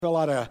Fill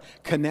out a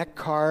Connect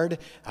card,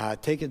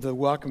 take it to the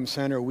Welcome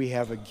Center. We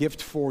have a gift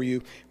for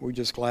you. We're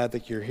just glad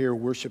that you're here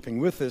worshiping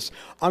with us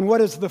on what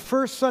is the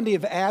first Sunday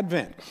of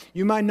Advent.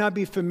 You might not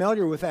be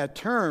familiar with that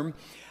term.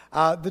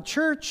 The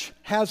church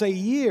has a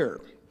year.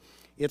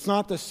 It's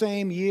not the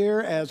same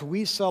year as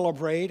we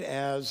celebrate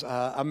as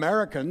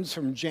Americans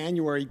from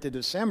January to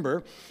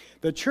December.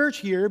 The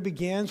church year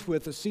begins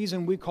with a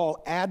season we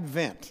call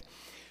Advent.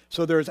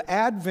 So there's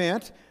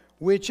Advent,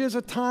 which is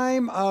a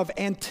time of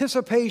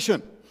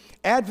anticipation.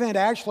 Advent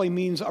actually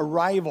means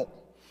arrival.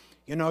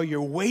 You know,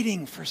 you're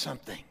waiting for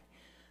something.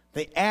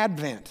 The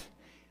Advent.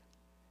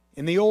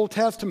 In the Old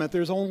Testament,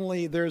 there's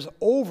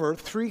over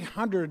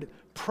 300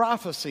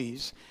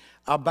 prophecies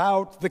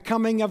about the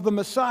coming of the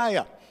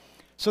Messiah.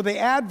 So the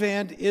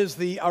Advent is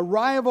the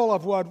arrival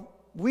of what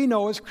we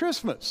know as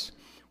Christmas,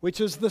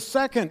 which is the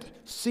second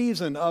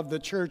season of the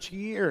church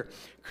year.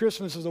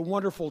 Christmas is a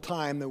wonderful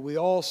time that we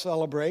all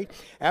celebrate.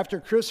 After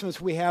Christmas,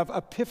 we have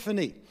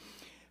Epiphany.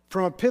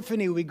 From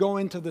Epiphany, we go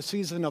into the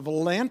season of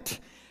Lent,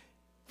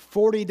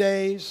 40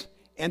 days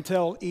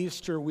until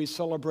Easter. We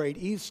celebrate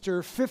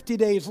Easter. 50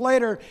 days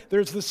later,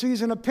 there's the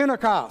season of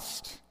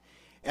Pentecost.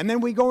 And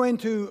then we go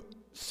into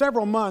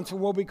several months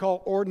of what we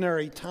call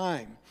ordinary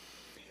time.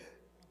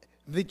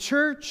 The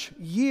church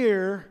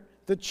year,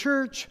 the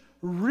church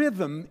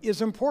rhythm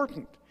is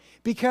important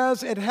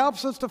because it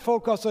helps us to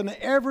focus on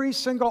every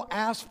single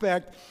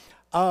aspect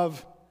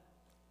of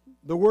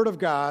the Word of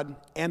God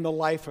and the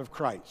life of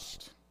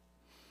Christ.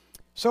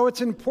 So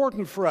it's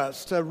important for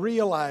us to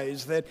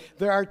realize that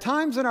there are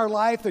times in our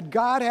life that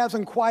God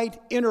hasn't quite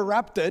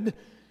interrupted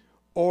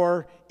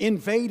or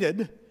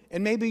invaded,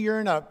 and maybe you're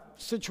in a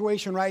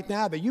situation right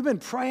now that you've been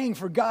praying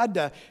for God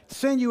to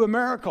send you a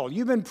miracle.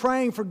 You've been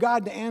praying for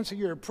God to answer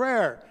your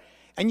prayer,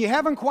 and you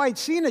haven't quite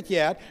seen it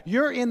yet.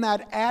 You're in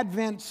that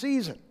Advent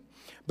season.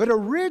 But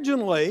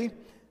originally,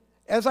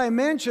 as I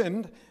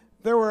mentioned,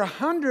 there were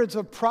hundreds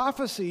of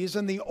prophecies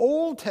in the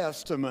Old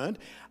Testament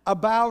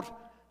about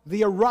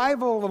the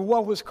arrival of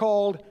what was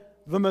called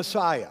the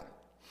Messiah.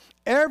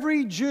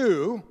 Every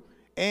Jew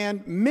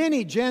and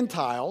many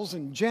Gentiles,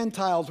 and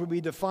Gentiles would be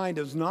defined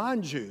as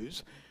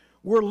non-Jews,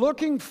 were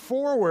looking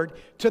forward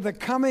to the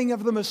coming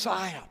of the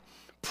Messiah,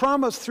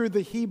 promised through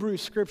the Hebrew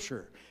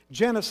Scripture,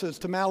 Genesis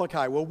to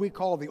Malachi, what we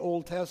call the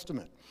Old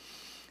Testament.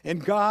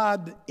 And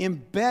God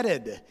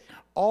embedded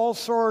all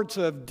sorts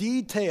of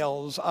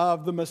details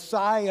of the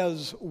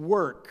Messiah's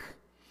work,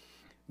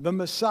 the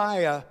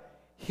Messiah,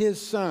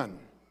 his son,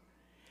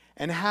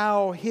 and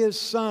how his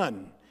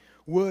son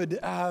would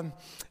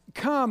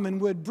come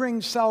and would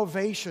bring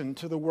salvation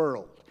to the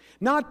world.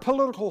 Not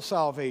political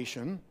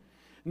salvation,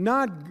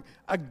 not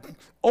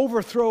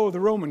overthrow of the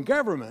Roman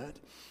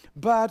government,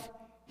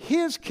 but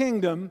his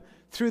kingdom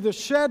through the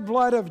shed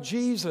blood of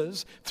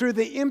Jesus, through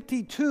the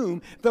empty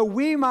tomb, that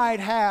we might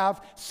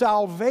have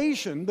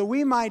salvation, that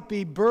we might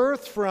be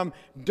birthed from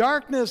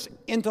darkness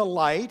into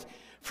light,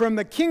 from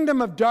the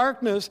kingdom of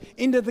darkness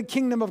into the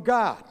kingdom of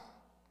God.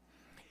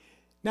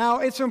 Now,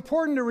 it's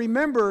important to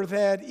remember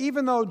that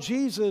even though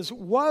Jesus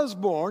was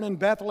born in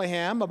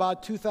Bethlehem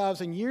about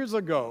 2,000 years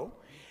ago,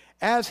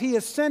 as he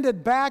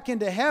ascended back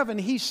into heaven,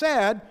 he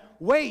said,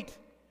 "Wait,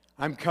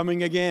 I'm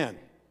coming again.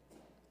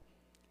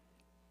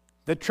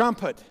 The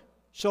trumpet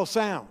shall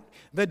sound.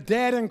 The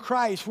dead in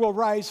Christ will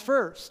rise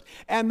first.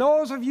 And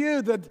those of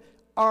you that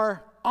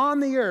are on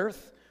the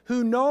earth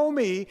who know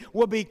me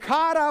will be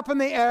caught up in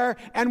the air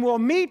and will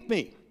meet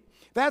me."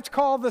 That's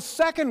called the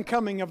second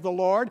coming of the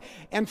Lord.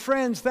 And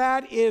friends,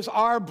 that is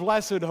our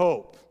blessed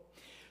hope.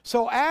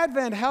 So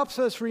Advent helps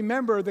us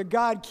remember that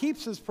God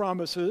keeps his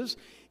promises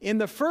in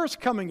the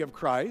first coming of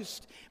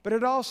Christ, but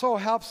it also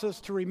helps us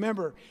to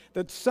remember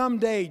that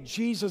someday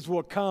Jesus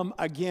will come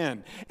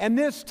again. And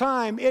this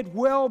time it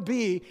will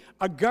be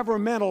a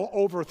governmental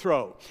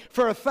overthrow.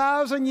 For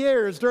 1,000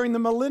 years during the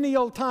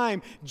millennial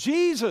time,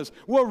 Jesus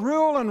will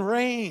rule and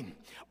reign.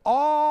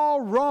 All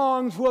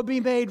wrongs will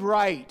be made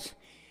right.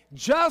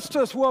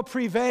 Justice will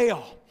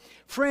prevail.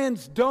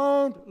 Friends,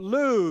 don't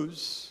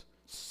lose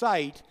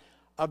sight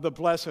of the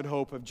blessed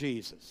hope of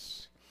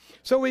Jesus.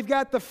 So we've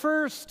got the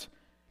first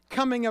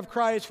coming of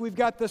Christ. We've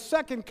got the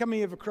second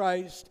coming of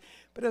Christ.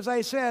 But as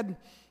I said,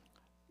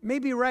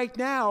 maybe right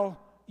now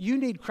you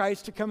need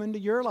Christ to come into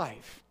your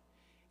life.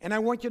 And I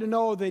want you to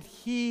know that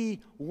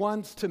he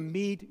wants to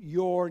meet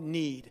your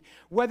need.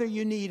 Whether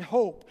you need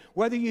hope,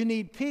 whether you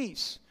need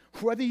peace,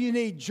 whether you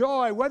need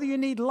joy, whether you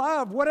need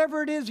love,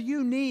 whatever it is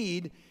you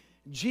need,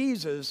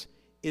 Jesus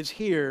is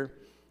here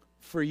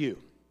for you.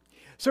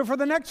 So for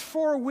the next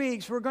 4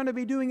 weeks, we're going to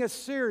be doing a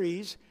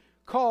series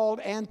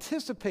called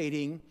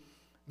Anticipating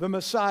the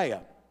Messiah.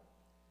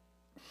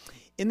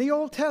 In the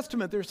Old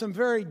Testament, there's some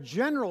very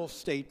general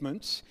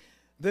statements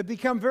that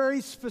become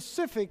very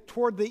specific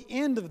toward the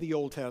end of the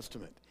Old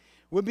Testament.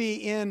 We'll be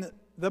in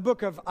the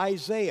book of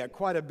Isaiah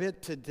quite a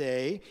bit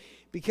today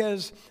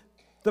because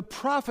the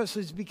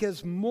prophecies become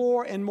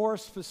more and more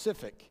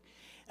specific.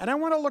 And I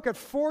want to look at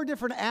 4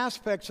 different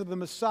aspects of the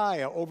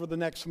Messiah over the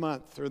next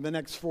month or the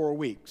next 4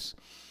 weeks.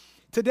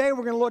 Today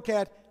we're going to look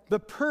at the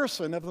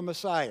person of the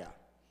Messiah.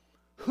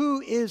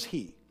 Who is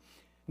he?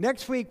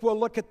 Next week, we'll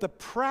look at the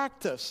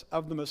practice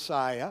of the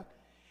Messiah,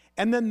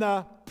 and then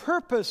the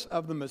purpose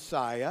of the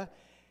Messiah,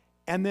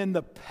 and then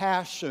the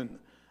passion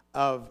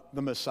of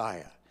the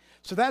Messiah.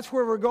 So that's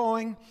where we're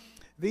going.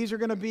 These are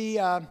going to be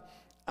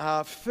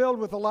filled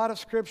with a lot of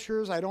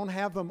scriptures. I don't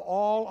have them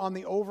all on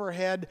the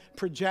overhead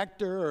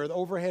projector or the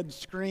overhead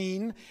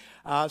screen.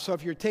 So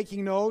if you're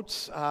taking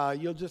notes,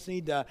 you'll just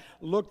need to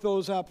look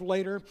those up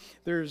later.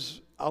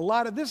 There's a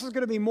lot of, this is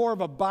going to be more of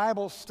a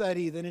Bible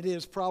study than it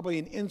is probably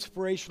an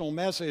inspirational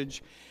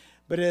message.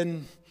 But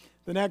in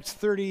the next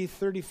 30,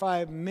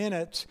 35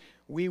 minutes,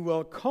 we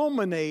will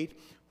culminate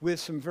with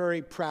some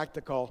very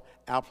practical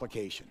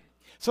application.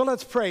 So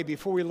let's pray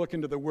before we look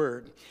into the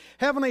Word.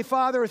 Heavenly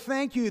Father,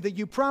 thank you that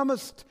you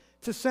promised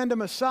to send a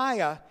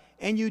Messiah,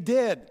 and you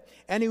did.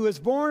 And he was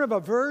born of a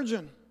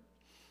virgin.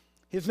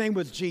 His name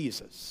was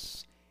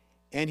Jesus.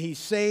 And he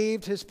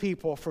saved his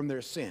people from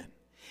their sin.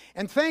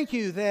 And thank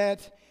you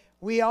that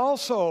we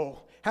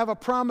also have a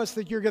promise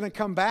that you're going to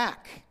come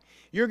back.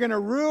 You're going to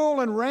rule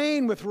and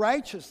reign with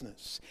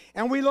righteousness.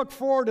 And we look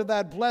forward to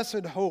that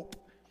blessed hope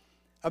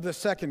of the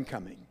second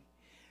coming.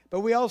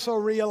 But we also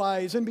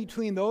realize in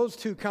between those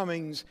two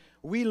comings,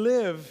 we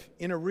live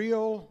in a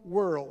real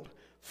world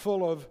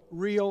full of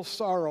real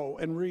sorrow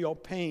and real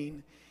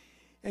pain.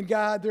 And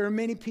God, there are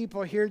many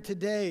people here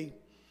today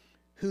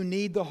who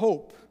need the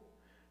hope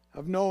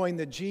of knowing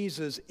that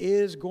Jesus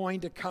is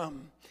going to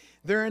come.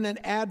 They're in an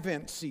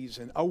Advent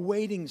season, a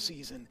waiting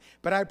season.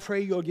 But I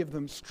pray you'll give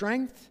them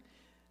strength,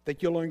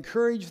 that you'll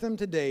encourage them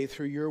today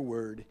through your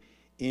word.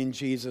 In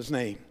Jesus'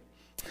 name,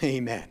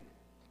 amen.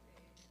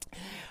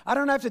 I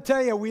don't have to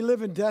tell you, we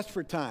live in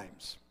desperate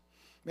times.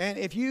 Man,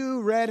 if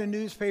you read a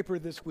newspaper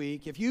this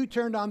week, if you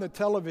turned on the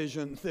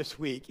television this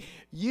week,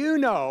 you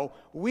know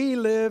we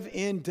live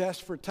in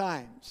desperate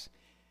times.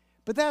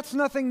 But that's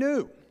nothing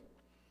new.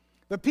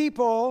 The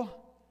people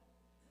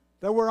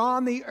that were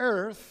on the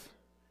earth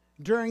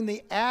during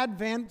the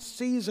Advent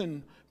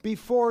season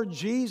before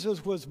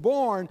Jesus was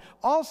born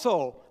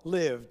also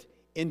lived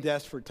in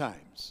desperate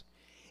times.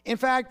 In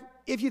fact,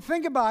 if you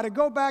think about it,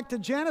 go back to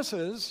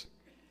Genesis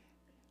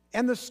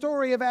and the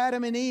story of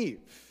Adam and Eve.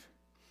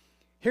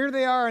 Here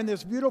they are in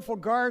this beautiful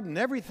garden.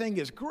 Everything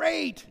is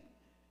great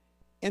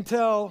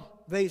until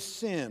they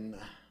sin.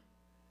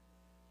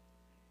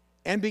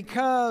 And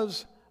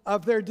because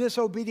of their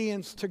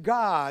disobedience to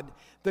God,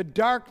 the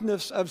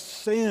darkness of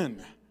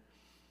sin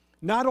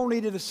not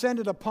only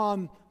descended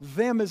upon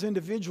them as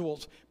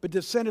individuals, but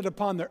descended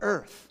upon the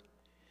earth.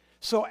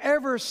 So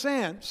ever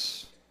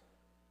since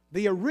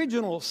the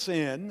original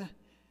sin,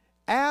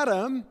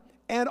 Adam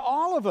and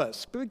all of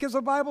us, because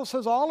the Bible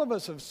says all of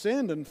us have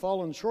sinned and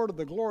fallen short of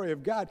the glory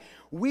of God,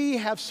 we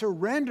have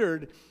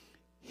surrendered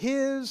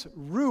his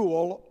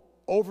rule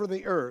over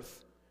the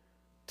earth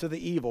to the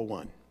evil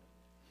one.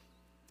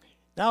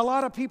 Now, a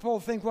lot of people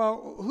think,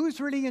 well, who's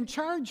really in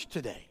charge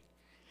today?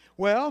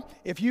 Well,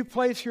 if you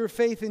place your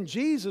faith in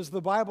Jesus, the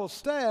Bible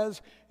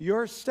says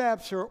your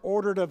steps are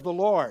ordered of the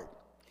Lord.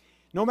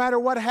 No matter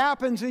what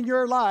happens in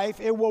your life,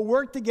 it will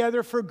work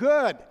together for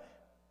good.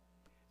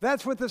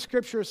 That's what the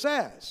Scripture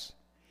says.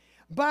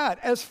 But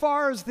as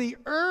far as the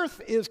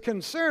earth is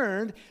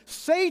concerned,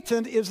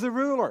 Satan is the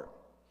ruler.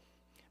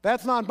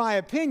 That's not my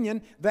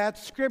opinion,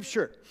 that's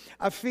Scripture.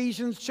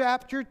 Ephesians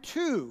chapter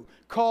 2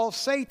 calls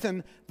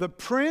Satan the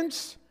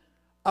prince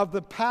of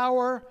the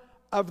power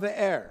of the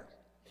air.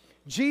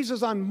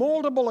 Jesus on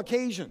multiple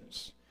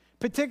occasions,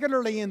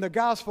 particularly in the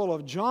Gospel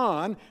of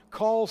John,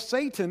 calls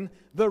Satan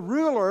the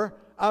ruler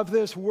of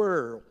this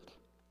world.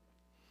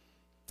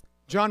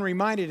 John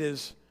reminded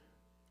his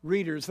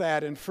readers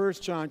that in 1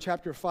 John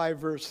chapter 5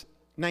 verse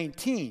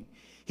 19.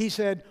 He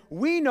said,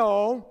 "We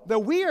know that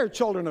we are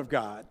children of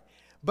God,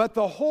 but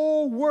the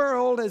whole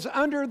world is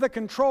under the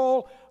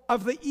control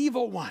of the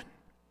evil one."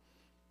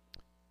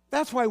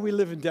 That's why we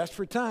live in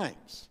desperate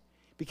times,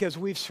 because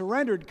we've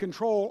surrendered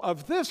control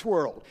of this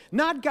world,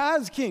 not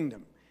God's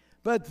kingdom,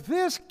 but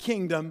this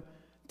kingdom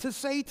to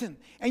Satan.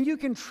 And you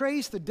can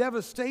trace the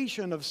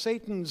devastation of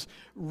Satan's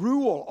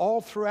rule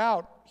all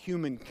throughout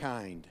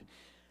humankind.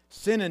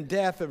 Sin and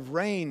death have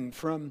reigned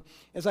from,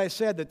 as I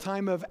said, the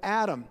time of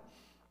Adam.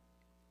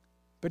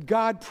 But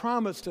God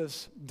promised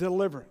us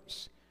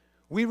deliverance.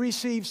 We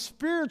receive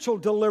spiritual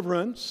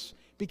deliverance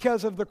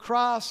because of the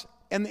cross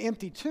and the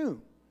empty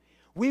tomb.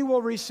 We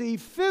will receive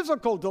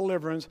physical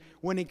deliverance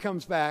when he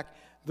comes back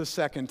the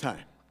second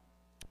time.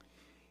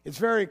 It's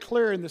very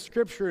clear in the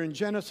Scripture in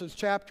Genesis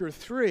chapter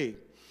 3.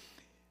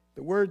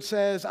 The word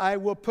says, "I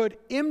will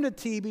put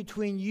enmity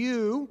between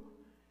you."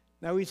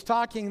 Now he's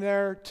talking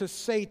there to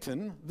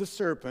Satan, the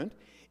serpent.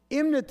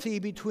 "Enmity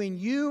between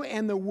you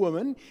and the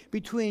woman,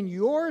 between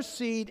your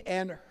seed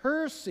and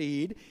her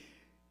seed.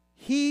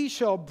 He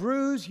shall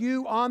bruise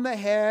you on the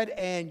head,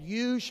 and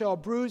you shall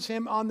bruise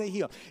him on the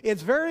heel."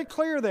 It's very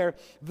clear there.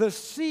 The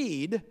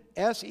seed,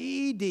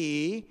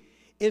 S-E-E-D,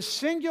 is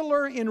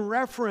singular in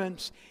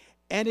reference,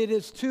 and it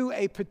is to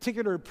a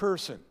particular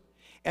person.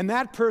 And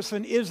that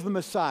person is the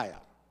Messiah.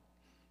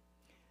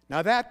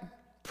 Now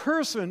that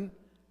person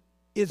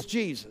is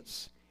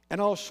Jesus. And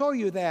I'll show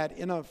you that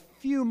in a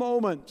few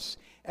moments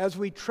as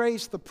we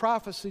trace the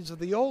prophecies of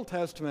the Old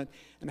Testament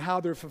and how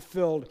they're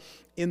fulfilled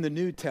in the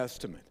New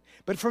Testament.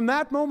 But from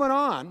that moment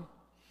on,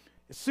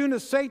 as soon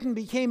as Satan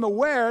became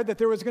aware that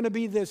there was going to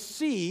be this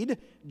seed,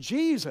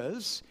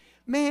 Jesus,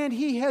 man,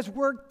 he has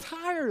worked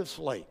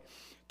tirelessly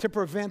to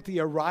prevent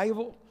the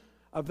arrival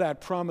of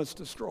that promised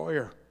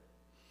destroyer.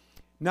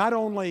 Not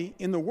only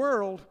in the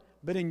world,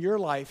 but in your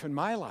life and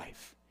my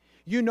life.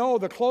 You know,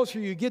 the closer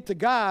you get to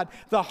God,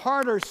 the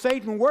harder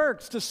Satan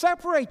works to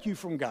separate you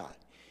from God.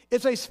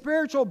 It's a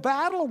spiritual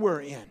battle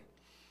we're in.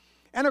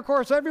 And of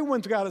course,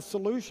 everyone's got a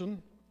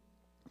solution.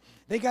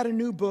 They got a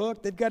new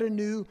book. They've got a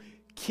new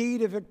key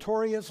to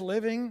victorious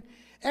living.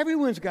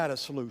 Everyone's got a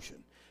solution.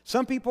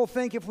 Some people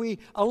think if we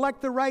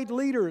elect the right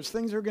leaders,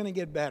 things are going to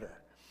get better.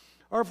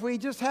 Or if we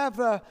just have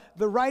the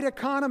right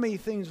economy,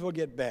 things will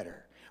get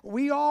better.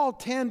 We all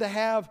tend to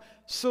have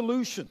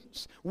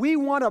solutions. We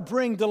want to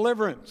bring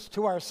deliverance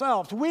to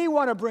ourselves. We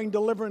want to bring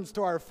deliverance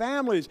to our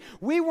families.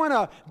 We want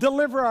to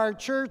deliver our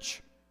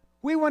church.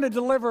 We want to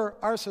deliver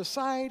our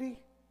society.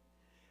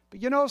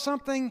 But you know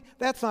something?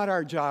 That's not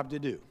our job to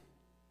do.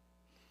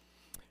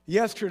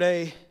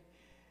 Yesterday,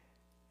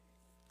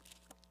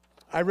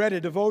 I read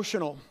a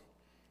devotional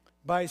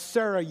by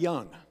Sarah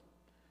Young.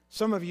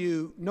 Some of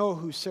you know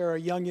who Sarah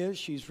Young is.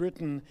 She's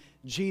written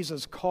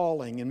Jesus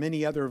Calling and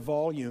many other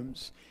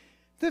volumes.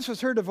 This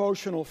was her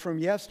devotional from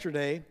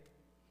yesterday.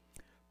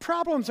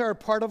 Problems are a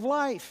part of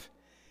life.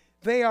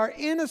 They are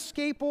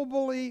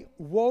inescapably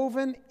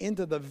woven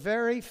into the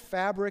very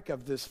fabric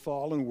of this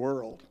fallen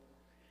world.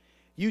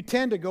 You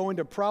tend to go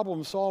into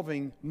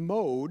problem-solving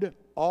mode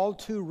all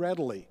too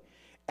readily,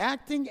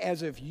 acting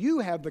as if you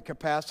have the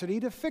capacity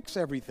to fix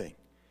everything.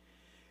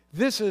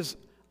 This is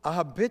a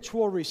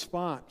habitual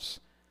response,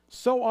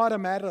 so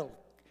automatic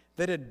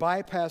that it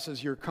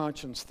bypasses your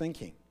conscious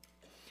thinking.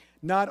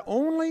 Not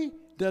only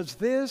does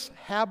this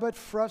habit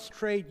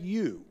frustrate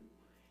you,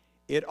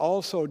 it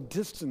also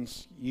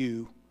distances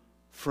you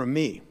from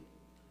me.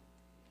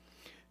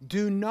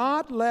 Do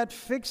not let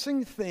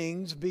fixing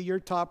things be your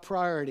top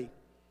priority.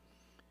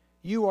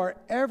 You are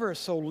ever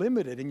so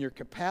limited in your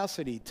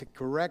capacity to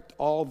correct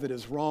all that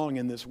is wrong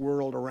in this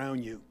world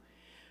around you.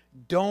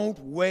 Don't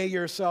weigh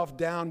yourself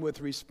down with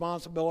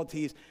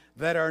responsibilities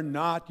that are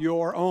not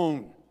your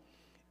own.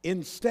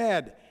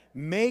 Instead,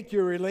 make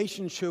your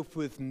relationship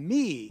with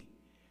me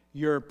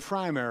your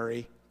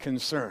primary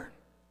concern.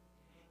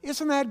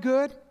 Isn't that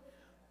good?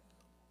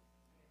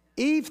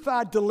 Eve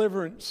thought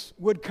deliverance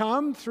would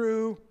come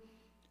through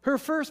her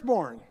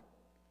firstborn,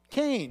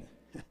 Cain.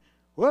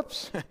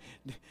 Whoops,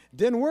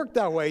 didn't work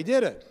that way,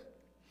 did it?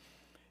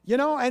 You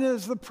know, and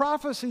as the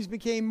prophecies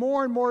became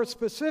more and more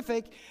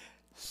specific,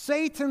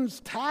 Satan's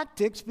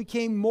tactics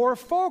became more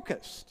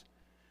focused.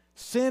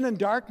 Sin and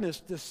darkness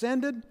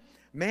descended.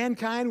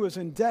 Mankind was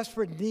in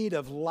desperate need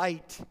of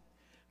light.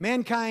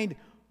 Mankind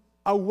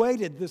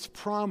awaited this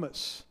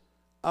promise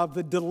of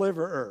the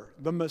deliverer,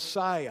 the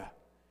Messiah.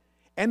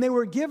 And they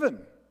were given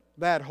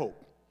that hope.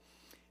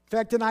 In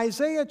fact, in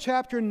Isaiah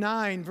chapter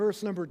 9,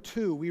 verse number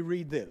 2, we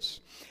read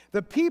this.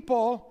 The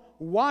people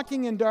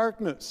walking in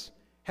darkness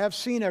have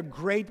seen a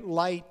great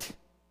light.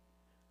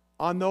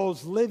 On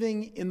those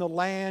living in the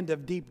land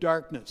of deep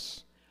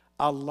darkness,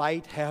 a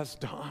light has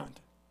dawned.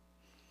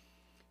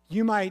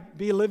 You might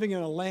be living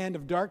in a land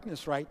of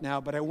darkness right now,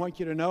 but I want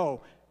you to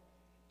know,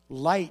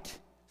 light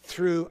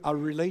through a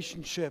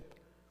relationship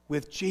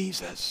with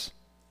Jesus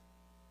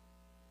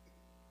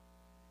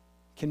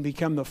can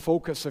become the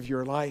focus of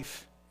your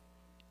life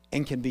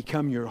and can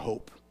become your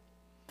hope.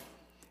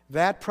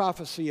 That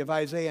prophecy of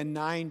Isaiah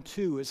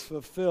 9:2 is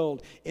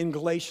fulfilled in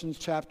Galatians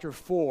chapter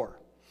 4.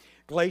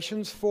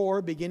 Galatians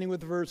 4, beginning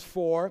with verse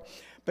 4,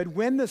 but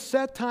when the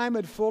set time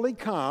had fully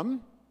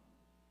come,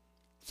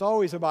 it's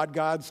always about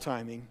God's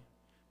timing,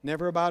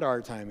 never about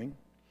our timing,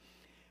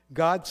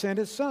 God sent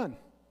his Son,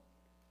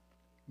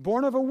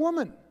 born of a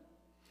woman,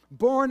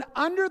 born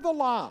under the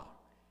law,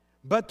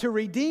 but to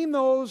redeem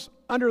those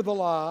under the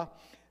law,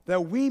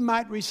 that we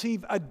might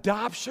receive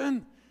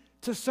adoption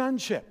to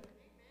sonship.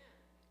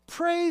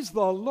 Praise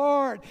the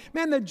Lord.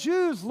 Man, the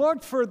Jews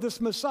looked for this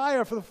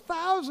Messiah for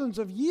thousands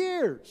of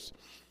years.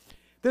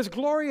 This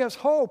glorious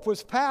hope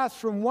was passed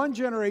from one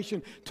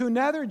generation to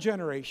another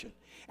generation.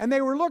 And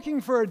they were looking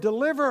for a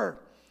deliverer,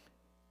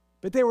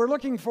 but they were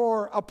looking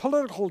for a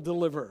political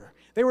deliverer.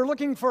 They were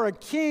looking for a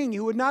king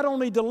who would not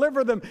only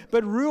deliver them,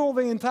 but rule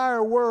the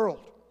entire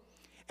world.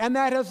 And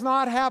that has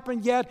not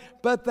happened yet,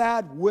 but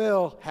that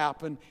will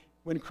happen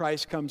when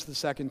Christ comes the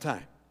second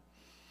time.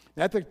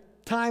 At the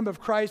time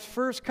of Christ's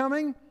first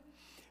coming,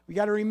 we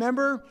got to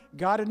remember,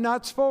 God had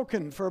not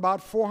spoken for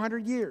about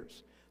 400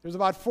 years. There's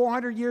about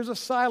 400 years of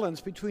silence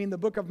between the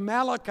book of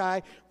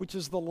Malachi, which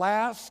is the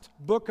last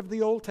book of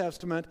the Old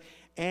Testament,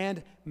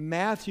 and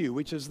Matthew,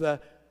 which is the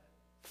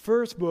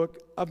first book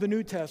of the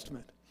New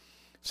Testament.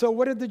 So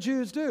what did the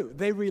Jews do?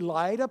 They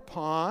relied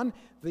upon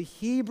the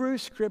Hebrew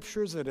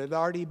scriptures that had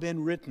already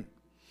been written.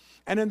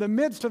 And in the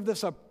midst of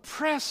this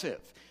oppressive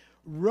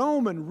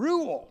Roman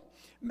rule,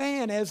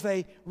 man, as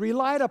they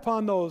relied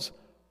upon those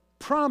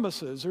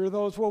promises, or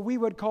those what we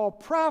would call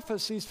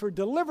prophecies for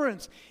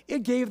deliverance,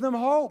 it gave them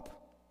hope.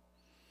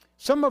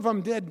 Some of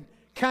them did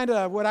kind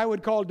of what I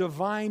would call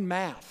divine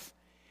math,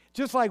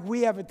 just like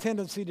we have a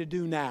tendency to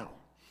do now.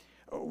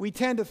 We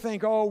tend to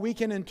think, oh, we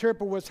can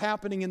interpret what's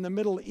happening in the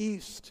Middle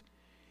East,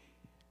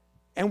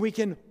 and we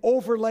can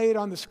overlay it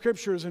on the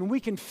Scriptures, and we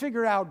can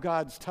figure out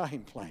God's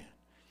time plan.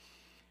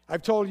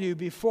 I've told you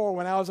before,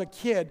 when I was a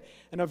kid,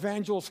 an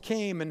evangelist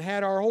came and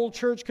had our whole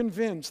church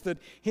convinced that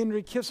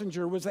Henry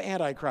Kissinger was the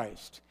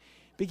Antichrist,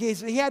 because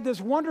he had this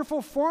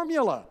wonderful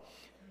formula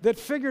that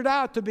figured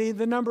out to be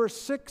the number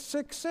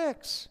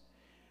 666.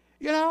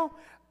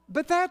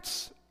 But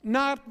that's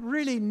not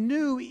really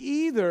new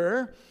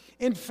either.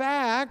 In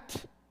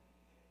fact,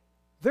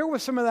 there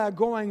was some of that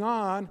going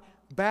on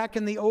back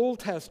in the Old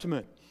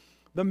Testament.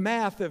 The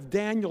math of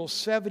Daniel's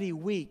 70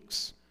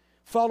 weeks,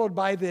 followed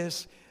by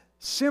this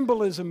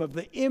symbolism of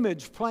the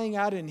image playing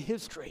out in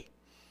history.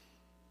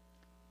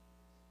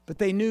 But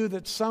they knew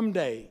that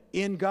someday,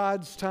 in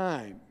God's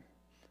time,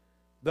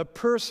 the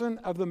person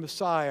of the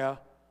Messiah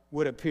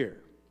would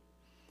appear.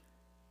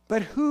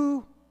 But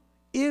who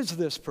is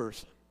this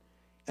person?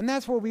 And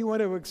that's what we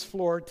want to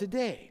explore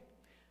today.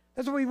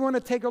 That's what we want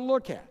to take a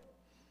look at.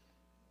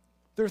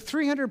 There are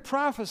 300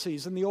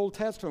 prophecies in the Old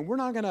Testament. We're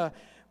not going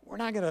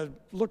to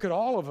look at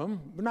all of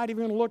them. We're not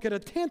even going to look at a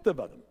tenth of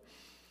them.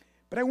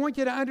 But I want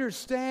you to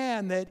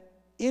understand that,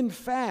 in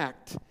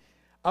fact,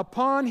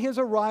 upon his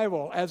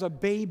arrival as a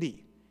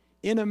baby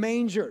in a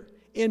manger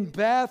in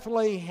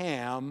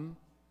Bethlehem,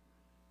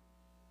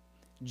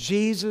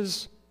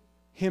 Jesus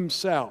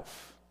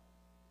himself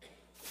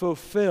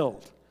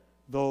fulfilled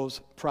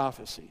those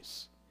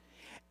prophecies.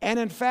 And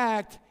in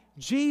fact,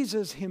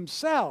 Jesus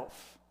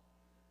himself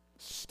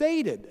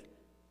stated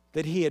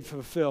that he had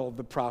fulfilled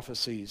the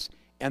prophecies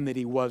and that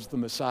he was the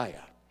Messiah.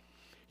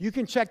 You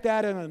can check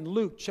that out in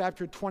Luke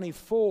chapter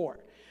 24.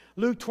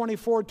 Luke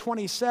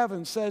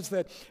 24:27 says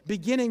that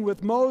beginning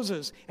with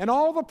Moses and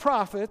all the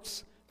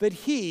prophets, that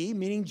he,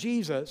 meaning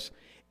Jesus,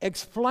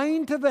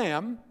 explained to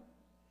them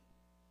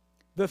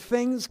the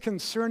things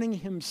concerning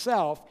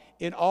himself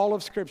in all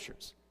of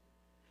Scriptures.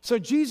 So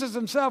Jesus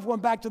himself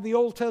went back to the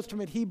Old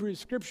Testament Hebrew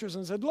Scriptures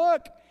and said,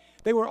 look,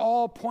 they were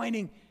all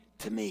pointing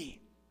to me.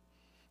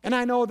 And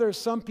I know there's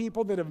some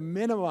people that have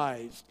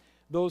minimized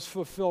those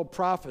fulfilled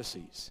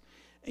prophecies.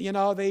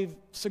 They've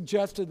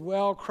suggested,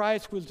 well,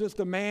 Christ was just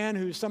a man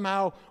who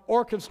somehow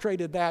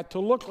orchestrated that to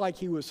look like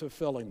he was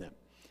fulfilling them.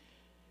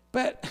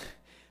 But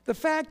the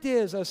fact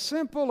is, a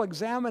simple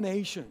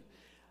examination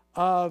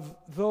of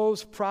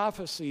those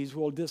prophecies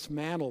will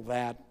dismantle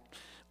that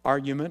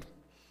argument,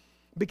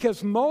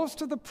 because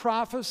most of the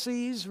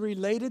prophecies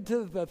related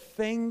to the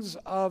things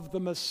of the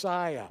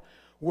Messiah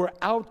were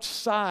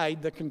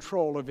outside the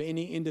control of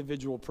any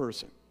individual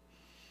person.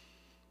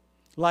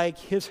 Like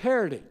his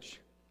heritage.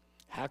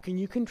 How can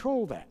you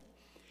control that?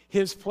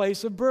 His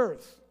place of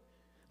birth,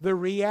 the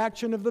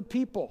reaction of the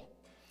people,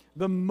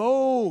 the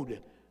mode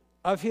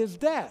of his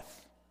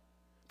death,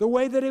 the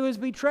way that he was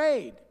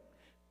betrayed,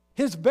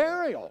 his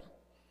burial.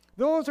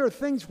 Those are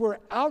things were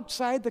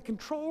outside the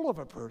control of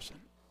a person.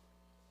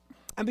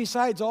 And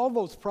besides, all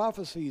those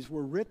prophecies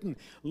were written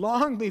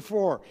long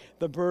before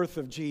the birth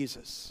of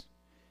Jesus.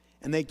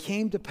 And they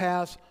came to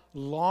pass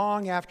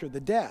long after the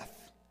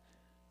death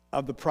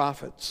of the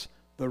prophets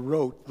that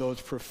wrote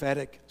those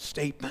prophetic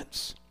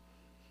statements.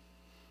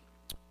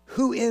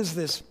 Who is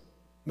this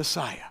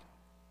Messiah?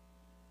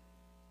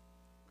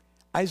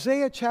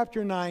 Isaiah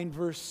chapter 9,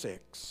 verse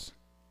 6.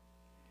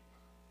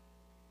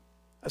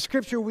 A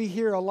scripture we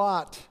hear a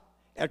lot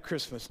at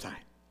Christmas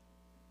time.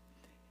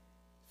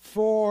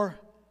 For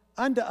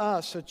unto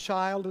us a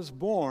child is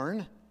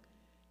born,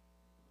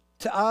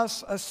 to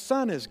us a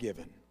son is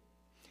given,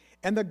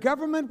 and the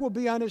government will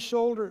be on his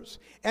shoulders,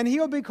 and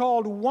he'll be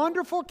called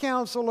Wonderful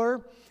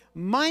Counselor,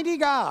 Mighty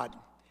God,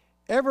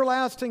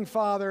 Everlasting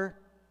Father,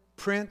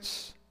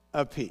 Prince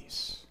of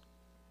Peace.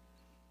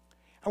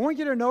 I want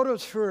you to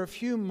notice for a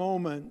few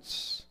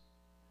moments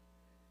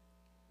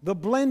the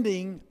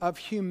blending of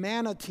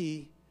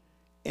humanity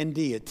and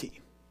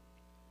deity.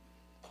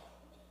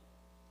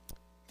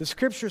 The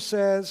scripture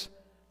says,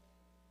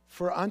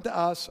 for unto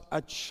us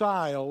a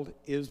child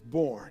is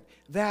born.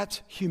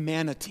 That's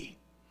humanity.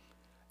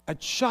 A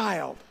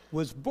child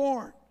was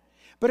born.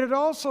 But it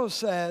also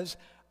says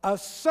a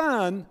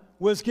son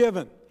was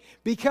given,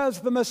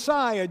 because the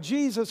Messiah,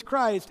 Jesus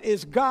Christ,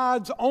 is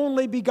God's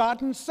only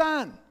begotten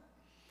Son.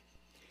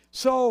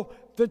 So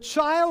the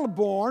child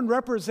born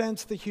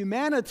represents the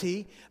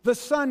humanity, the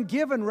son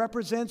given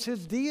represents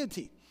his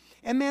deity.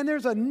 And man,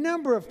 there's a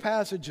number of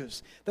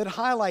passages that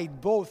highlight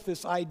both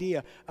this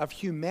idea of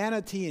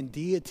humanity and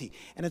deity.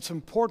 And it's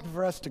important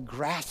for us to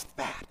grasp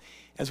that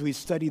as we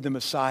study the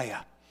Messiah.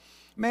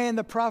 Man,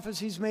 the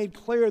prophecies made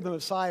clear the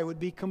Messiah would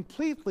be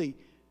completely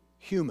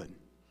human.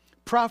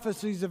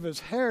 Prophecies of his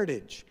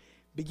heritage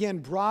began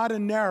broad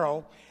and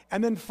narrow,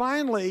 and then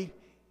finally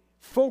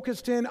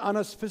focused in on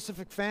a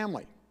specific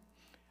family.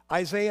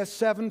 Isaiah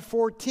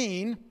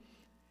 7:14,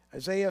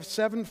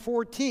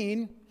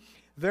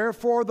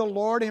 Therefore, the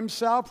Lord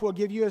himself will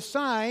give you a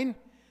sign.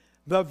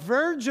 The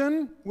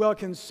virgin will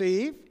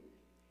conceive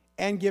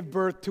and give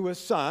birth to a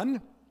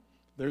son.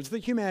 There's the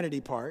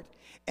humanity part.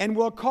 And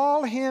will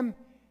call him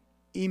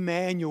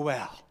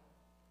Emmanuel.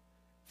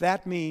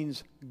 That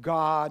means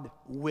God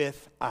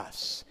with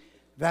us.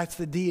 That's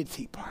the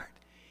deity part.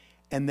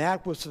 And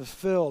that was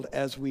fulfilled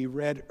as we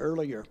read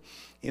earlier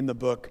in the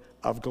book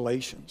of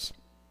Galatians.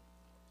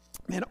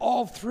 And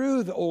all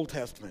through the Old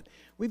Testament,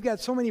 we've got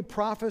so many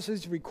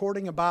prophecies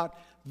recording about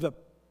the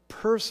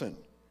person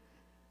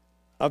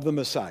of the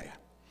Messiah.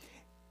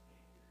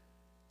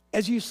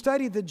 As you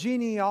study the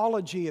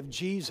genealogy of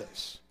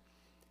Jesus,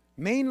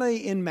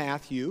 mainly in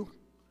Matthew,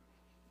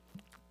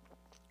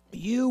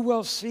 you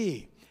will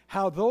see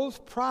how those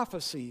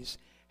prophecies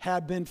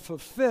have been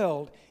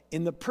fulfilled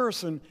in the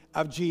person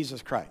of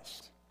Jesus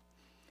Christ.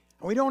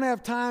 And we don't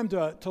have time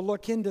to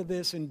look into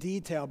this in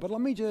detail, but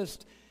let me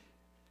just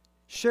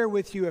share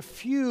with you a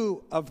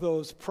few of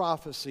those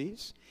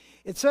prophecies.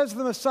 It says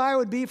the Messiah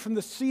would be from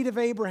the seed of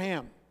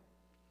Abraham.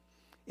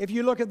 If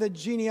you look at the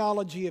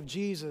genealogy of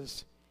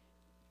Jesus,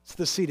 it's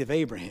the seed of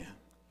Abraham.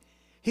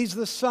 He's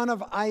the son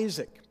of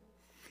Isaac.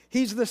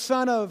 He's the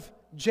son of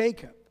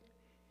Jacob.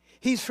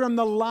 He's from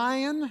the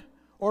lion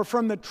or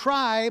from the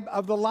tribe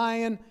of the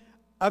Lion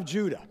of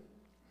Judah.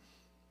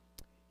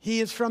 He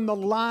is from the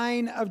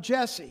line of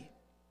Jesse. It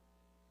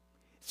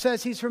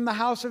says he's from the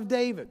house of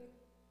David.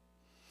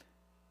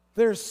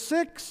 There's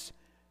 6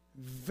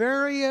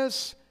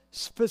 various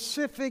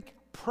specific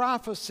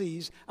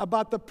prophecies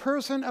about the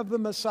person of the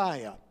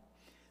Messiah.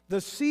 The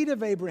seed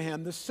of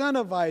Abraham, the son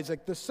of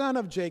Isaac, the son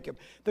of Jacob,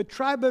 the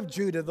tribe of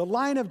Judah, the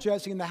line of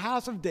Jesse, and the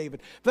house of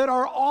David, that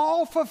are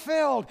all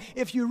fulfilled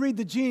if you read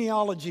the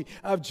genealogy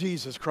of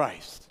Jesus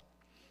Christ.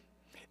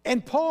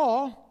 And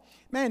Paul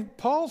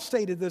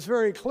stated this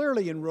very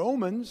clearly in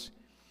Romans.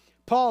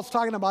 Paul's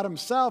talking about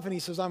himself, and he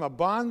says, I'm a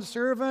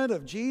bondservant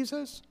of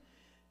Jesus.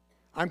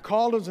 I'm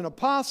called as an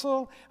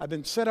apostle. I've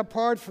been set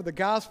apart for the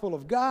gospel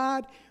of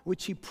God,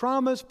 which he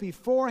promised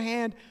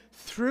beforehand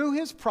through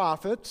his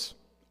prophets,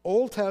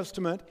 Old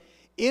Testament,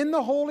 in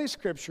the Holy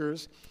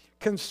Scriptures,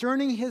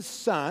 concerning his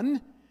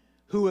son,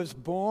 who was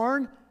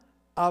born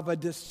of a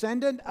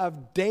descendant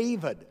of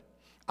David,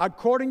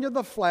 according to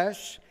the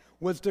flesh,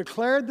 was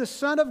declared the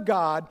Son of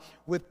God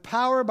with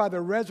power by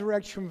the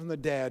resurrection from the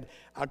dead,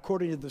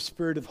 according to the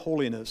Spirit of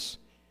holiness.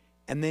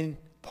 And then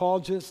Paul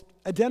just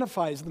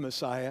identifies the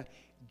Messiah,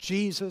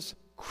 Jesus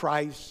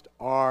Christ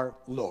our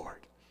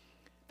Lord.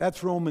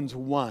 That's Romans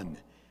 1,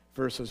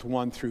 verses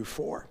 1 through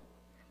 4.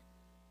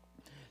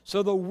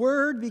 So the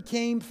Word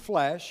became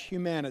flesh,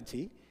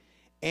 humanity,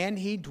 and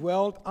he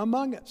dwelt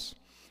among us.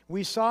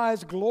 We saw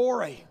his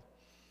glory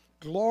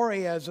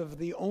as of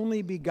the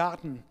only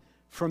begotten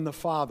from the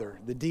Father,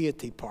 the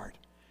deity part.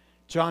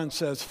 John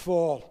says,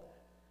 full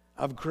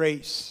of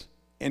grace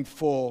and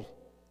full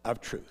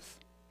of truth.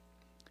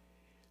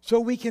 So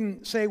we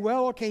can say,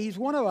 well, okay, he's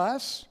one of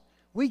us.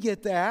 We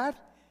get that.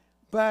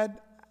 But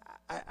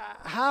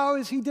how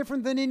is he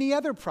different than any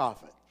other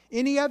prophet,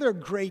 any other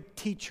great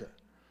teacher?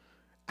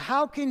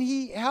 How can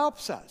he help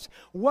us?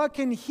 What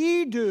can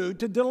he do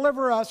to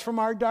deliver us from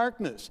our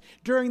darkness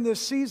during this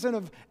season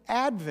of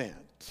Advent?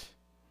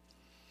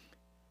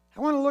 I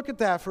want to look at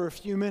that for a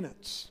few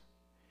minutes.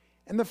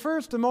 And the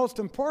first and most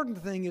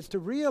important thing is to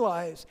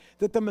realize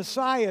that the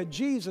Messiah,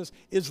 Jesus,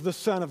 is the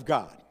Son of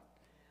God.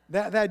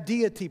 That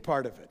deity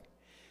part of it.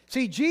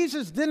 See,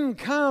 Jesus didn't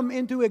come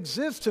into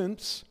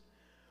existence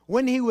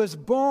when he was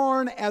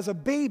born as a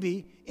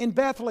baby in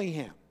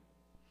Bethlehem.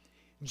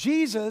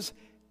 Jesus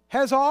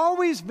has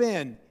always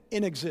been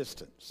in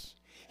existence.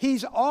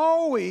 He's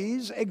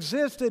always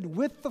existed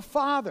with the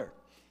Father.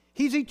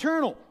 He's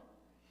eternal.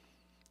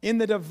 In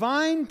the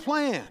divine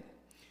plan,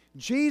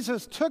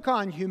 Jesus took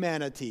on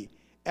humanity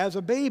as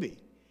a baby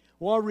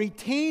while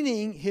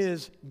retaining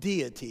his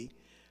deity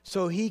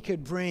so he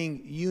could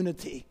bring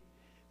unity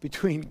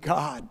between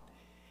God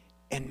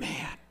and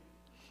man.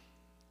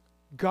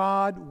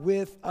 God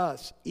with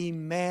us,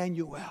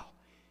 Emmanuel.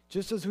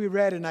 Just as we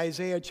read in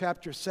Isaiah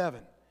chapter 7,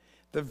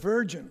 the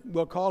virgin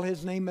will call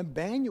his name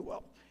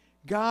Emmanuel.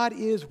 God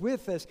is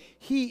with us.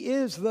 He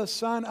is the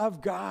Son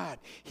of God.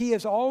 He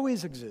has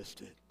always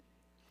existed.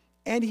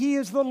 And he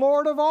is the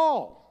Lord of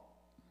all.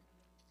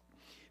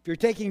 If you're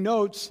taking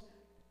notes,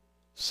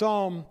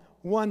 Psalm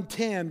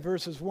 110,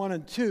 verses 1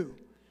 and 2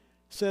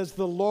 says,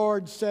 the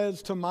Lord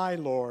says to my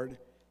Lord,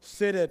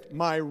 sit at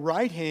my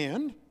right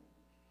hand.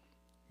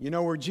 You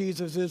know where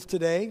Jesus is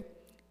today?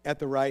 At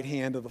the right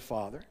hand of the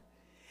Father.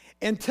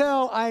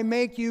 Until I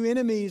make you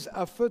enemies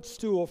a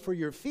footstool for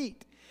your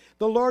feet.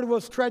 The Lord will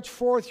stretch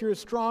forth your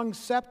strong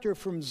scepter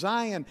from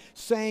Zion,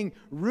 saying,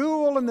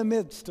 rule in the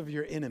midst of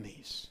your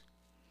enemies.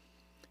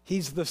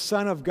 He's the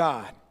Son of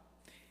God.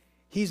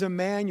 He's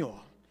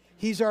Emmanuel.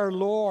 He's our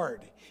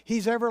Lord.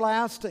 He's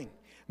everlasting.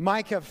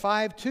 Micah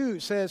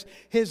 5:2 says,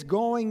 his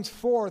goings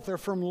forth are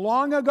from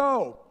long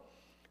ago,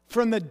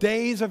 from the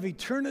days of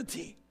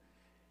eternity.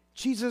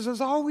 Jesus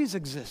has always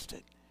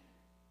existed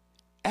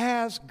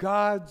as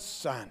God's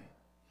Son.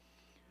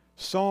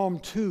 Psalm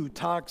 2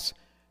 talks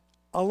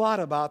a lot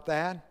about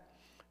that.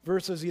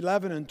 Verses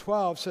 11 and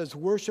 12 says,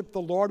 worship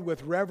the Lord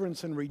with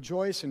reverence and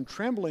rejoice and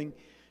trembling.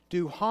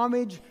 Do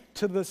homage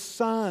to the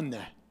Son.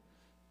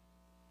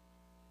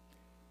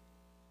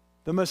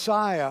 The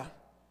Messiah,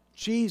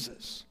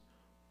 Jesus,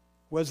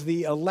 was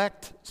the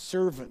elect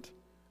servant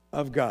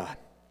of God.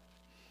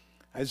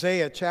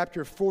 Isaiah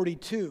chapter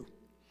 42.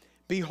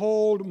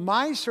 Behold,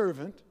 my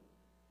servant,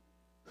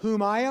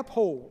 whom I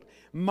uphold,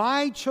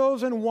 my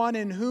chosen one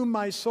in whom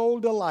my soul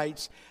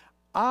delights.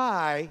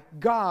 I,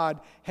 God,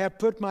 have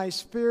put my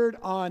spirit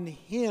on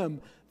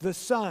him, the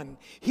Son.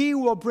 He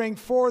will bring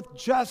forth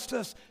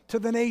justice to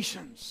the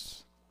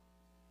nations.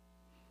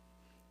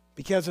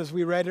 Because as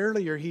we read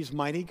earlier, he's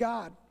mighty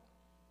God.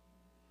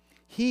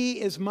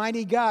 He is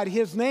mighty God.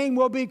 His name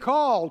will be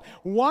called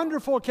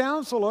Wonderful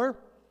Counselor,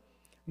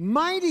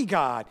 Mighty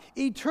God,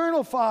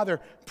 Eternal Father,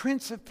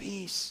 Prince of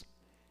Peace.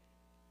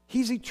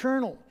 He's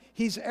eternal.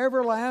 He's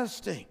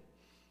everlasting.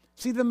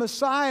 See, the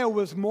Messiah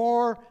was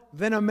more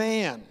than a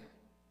man.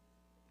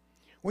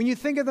 When you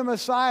think of the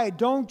Messiah,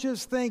 don't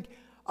just think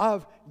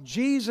of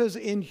Jesus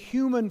in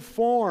human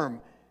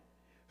form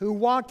who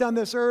walked on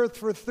this earth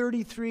for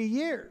 33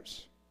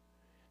 years.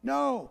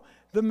 No,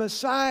 the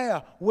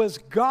Messiah was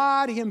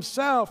God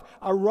himself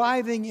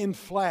arriving in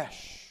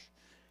flesh.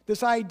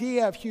 This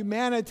idea of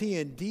humanity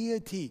and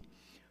deity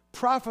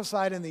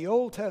prophesied in the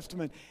Old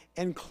Testament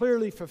and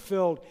clearly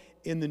fulfilled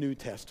in the New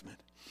Testament.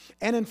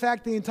 And in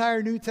fact, the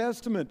entire New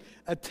Testament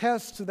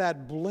attests to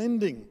that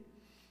blending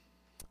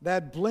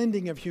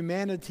of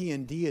humanity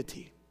and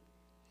deity.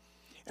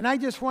 And I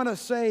just want to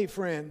say,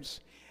 friends,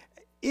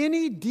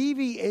 any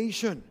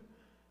deviation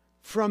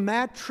from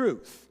that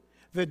truth,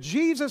 that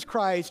Jesus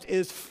Christ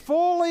is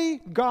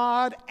fully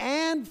God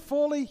and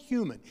fully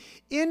human,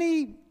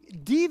 any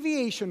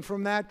deviation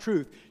from that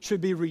truth should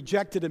be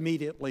rejected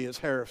immediately as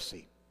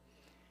heresy.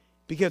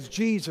 Because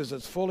Jesus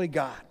is fully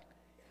God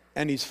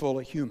and he's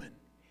fully human.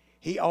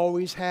 He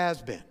always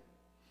has been.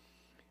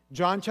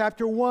 John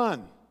chapter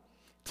 1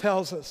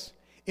 tells us,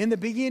 in the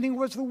beginning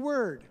was the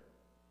Word.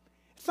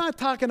 It's not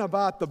talking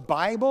about the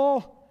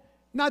Bible,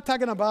 not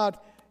talking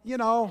about,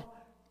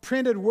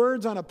 printed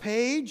words on a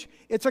page.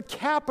 It's a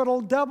capital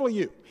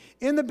W.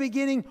 In the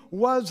beginning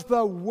was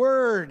the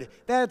Word.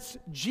 That's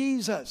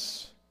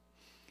Jesus.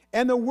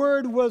 And the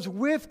Word was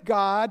with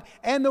God,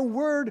 and the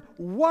Word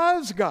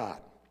was God.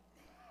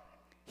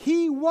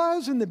 He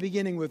was in the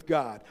beginning with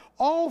God.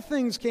 All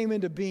things came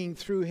into being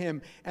through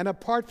him, and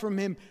apart from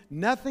him,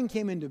 nothing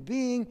came into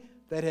being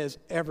that has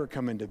ever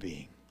come into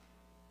being.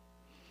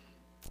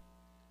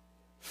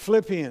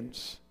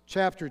 Philippians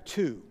chapter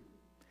 2.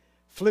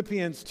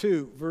 Philippians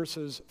 2,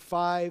 verses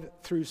 5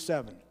 through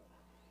 7.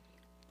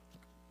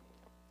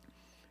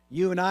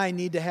 You and I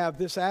need to have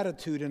this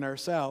attitude in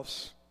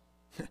ourselves.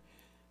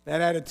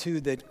 That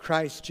attitude that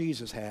Christ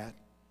Jesus had.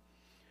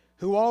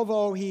 Who,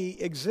 although he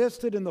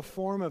existed in the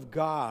form of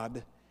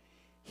God,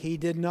 he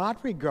did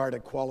not regard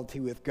equality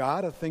with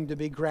God a thing to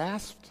be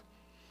grasped.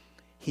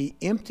 He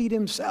emptied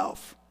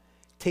himself,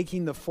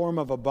 taking the form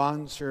of a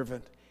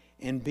bondservant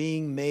and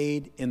being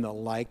made in the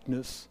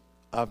likeness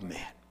of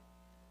man.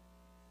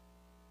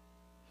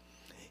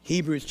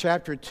 Hebrews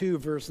chapter 2,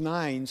 verse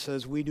 9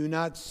 says, we do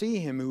not see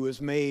him who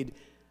was made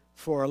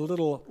for a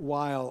little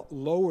while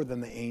lower than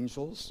the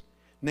angels,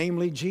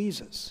 namely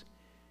Jesus,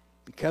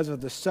 because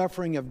of the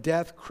suffering of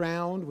death,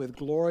 crowned with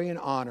glory and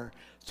honor,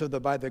 so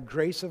that by the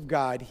grace of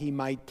God he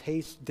might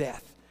taste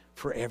death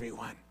for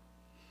everyone.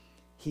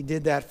 He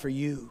did that for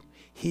you.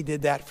 He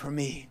did that for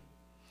me.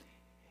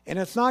 And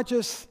it's not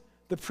just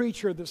the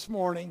preacher this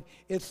morning.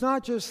 It's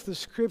not just the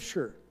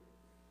scripture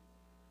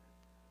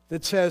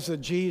that says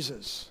that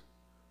Jesus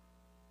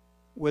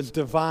was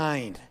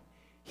divine.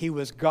 He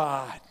was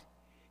God.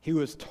 He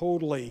was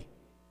totally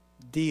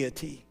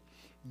deity.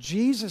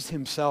 Jesus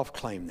himself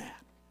claimed that.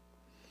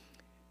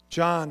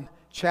 John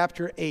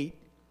chapter 8,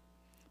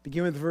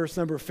 beginning with verse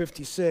number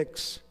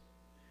 56.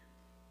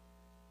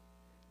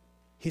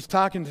 He's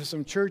talking to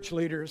some church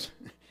leaders,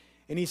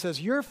 and he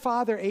says, your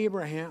father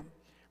Abraham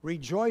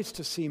rejoiced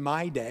to see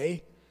my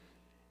day,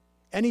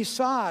 and he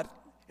saw it,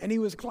 and he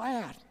was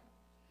glad.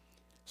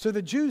 So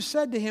the Jews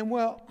said to him,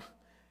 well,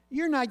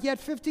 you're not yet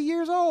 50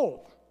 years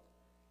old,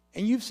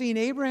 and you've seen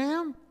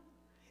Abraham?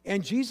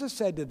 And Jesus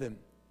said to them,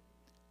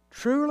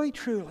 truly,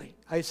 truly,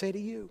 I say to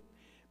you,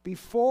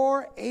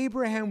 before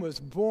Abraham was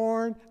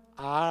born,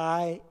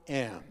 I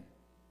am.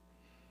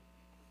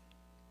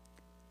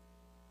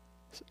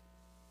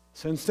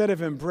 So instead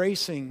of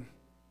embracing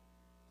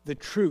the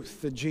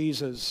truth that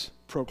Jesus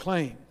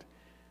proclaimed,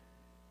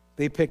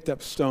 they picked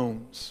up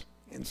stones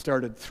and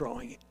started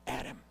throwing it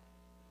at him.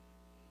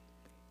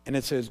 And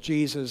it says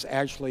Jesus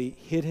actually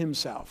hid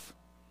himself,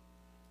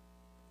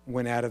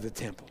 went out of the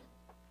temple.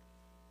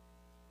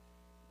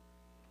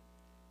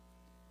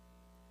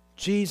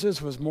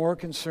 Jesus was more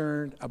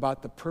concerned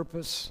about the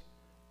purpose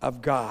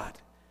of God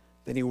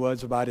than he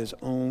was about his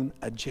own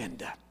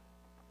agenda.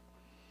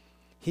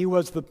 He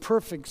was the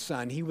perfect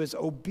Son. He was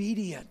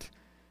obedient.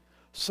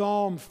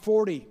 Psalm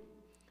 40,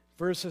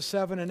 verses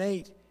 7 and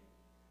 8.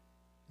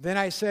 Then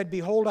I said,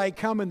 behold, I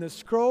come. In the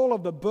scroll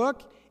of the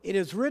book it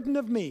is written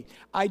of me,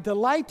 I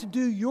delight to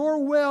do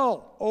your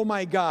will, O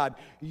my God.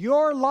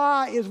 Your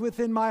law is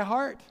within my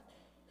heart.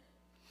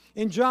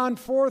 In John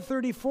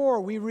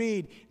 4:34 we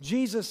read,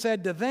 Jesus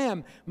said to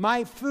them,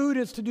 my food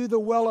is to do the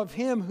will of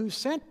him who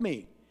sent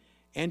me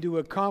and to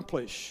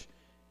accomplish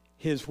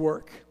his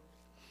work.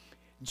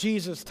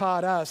 Jesus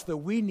taught us that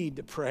we need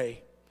to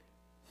pray,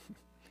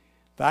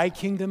 thy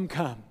kingdom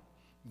come,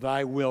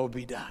 thy will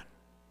be done.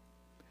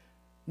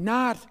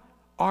 Not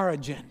our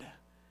agenda,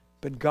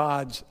 but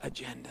God's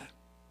agenda.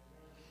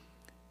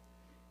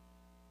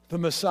 The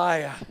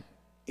Messiah,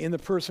 in the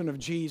person of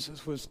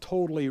Jesus, was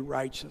totally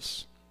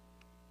righteous,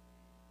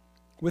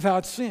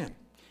 without sin.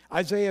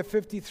 Isaiah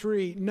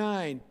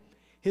 53:9,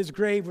 his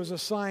grave was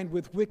assigned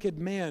with wicked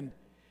men,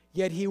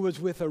 yet he was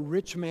with a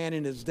rich man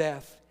in his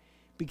death,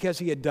 because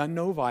he had done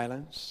no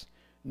violence,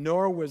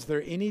 nor was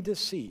there any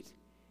deceit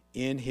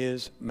in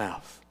his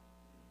mouth.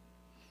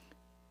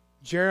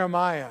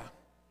 Jeremiah,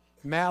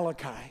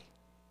 Malachi,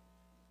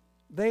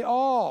 they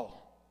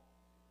all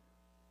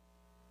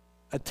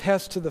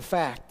attest to the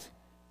fact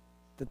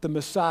that the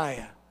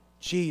Messiah,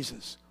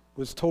 Jesus,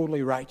 was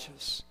totally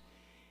righteous.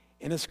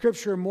 And a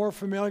scripture more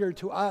familiar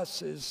to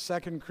us is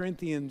 2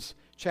 Corinthians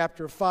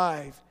chapter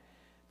 5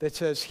 that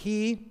says,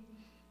 he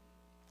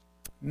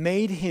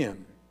made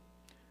him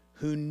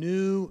who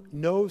knew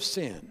no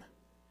sin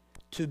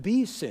to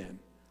be sin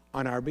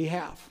on our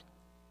behalf.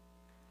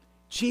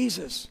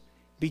 Jesus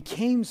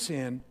became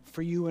sin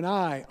for you and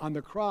I on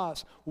the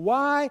cross.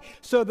 Why?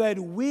 So that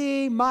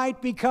we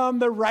might become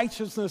the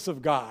righteousness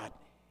of God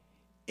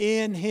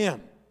in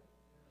him.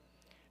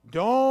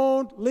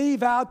 Don't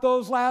leave out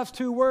those last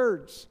two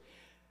words.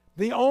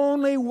 The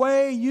only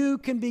way you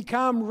can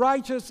become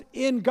righteous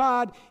in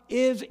God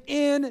is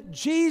in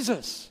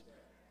Jesus,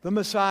 the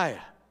Messiah.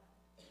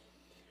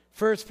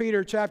 1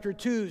 Peter chapter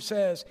 2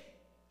 says,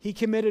 he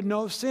committed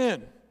no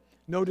sin,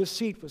 no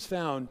deceit was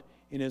found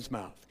in his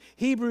mouth.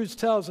 Hebrews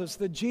tells us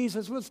that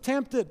Jesus was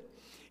tempted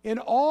in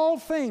all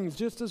things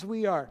just as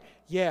we are,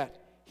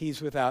 yet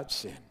he's without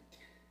sin.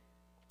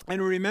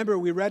 And remember,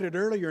 we read it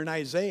earlier in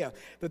Isaiah,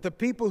 that the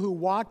people who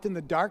walked in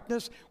the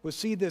darkness will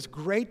see this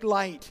great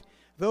light.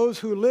 Those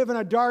who live in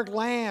a dark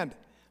land,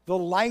 the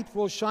light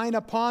will shine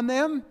upon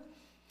them.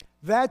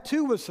 That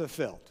too was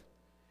fulfilled.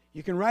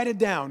 You can write it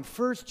down.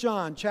 1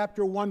 John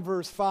chapter 1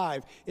 verse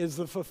 5 is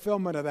the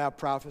fulfillment of that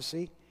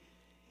prophecy.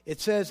 It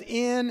says,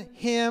 in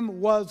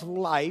him was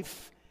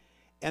life,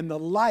 and the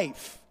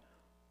life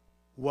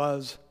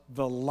was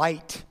the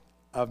light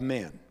of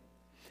men.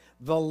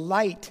 The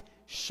light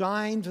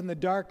shines in the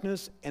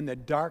darkness, and the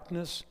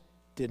darkness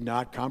did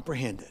not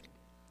comprehend it.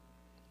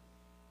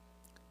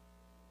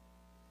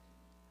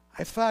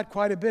 I've thought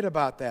quite a bit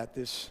about that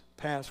this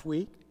past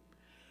week.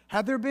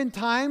 Have there been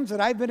times that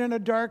I've been in a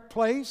dark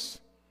place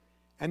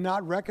and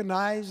not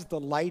recognized the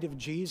light of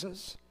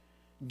Jesus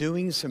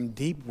doing some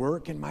deep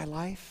work in my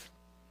life?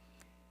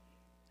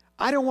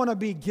 I don't want to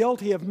be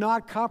guilty of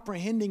not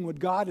comprehending what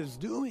God is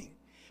doing,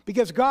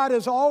 because God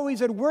is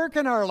always at work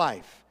in our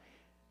life,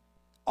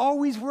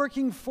 always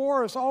working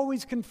for us,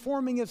 always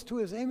conforming us to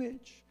his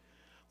image,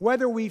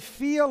 whether we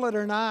feel it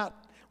or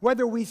not,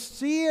 whether we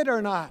see it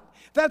or not.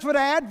 That's what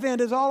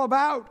Advent is all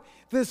about,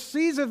 this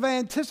season of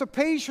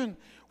anticipation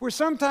where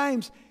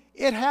sometimes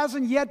it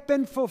hasn't yet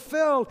been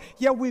fulfilled,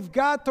 yet we've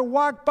got to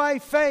walk by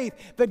faith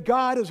that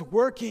God is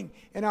working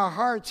in our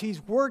hearts.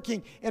 He's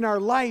working in our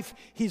life.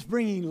 He's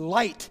bringing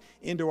light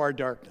into our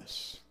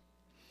darkness.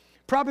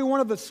 Probably one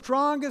of the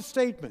strongest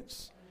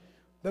statements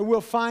that we'll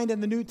find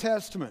in the New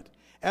Testament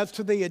as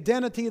to the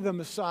identity of the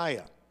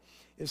Messiah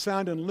is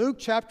found in Luke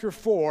chapter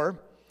 4,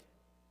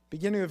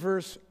 beginning of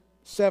verse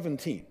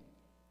 17.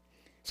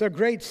 It's a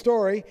great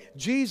story.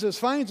 Jesus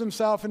finds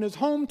himself in his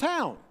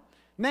hometown,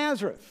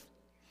 Nazareth.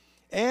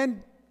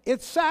 And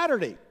it's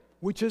Saturday,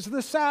 which is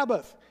the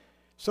Sabbath.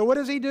 So what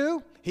does he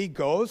do? He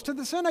goes to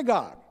the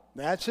synagogue.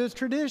 That's his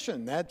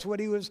tradition. That's what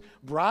he was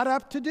brought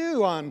up to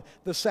do on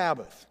the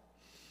Sabbath.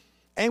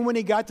 And when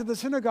he got to the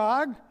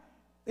synagogue,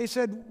 they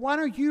said, why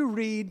don't you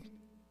read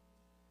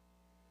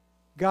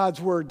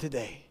God's word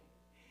today?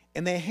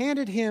 And they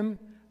handed him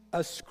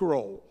a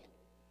scroll.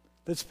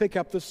 Let's pick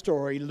up the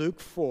story, Luke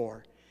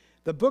 4.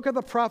 The book of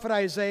the prophet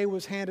Isaiah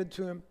was handed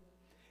to him.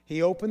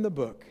 He opened the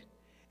book,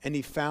 and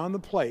he found the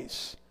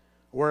place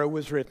where it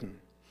was written,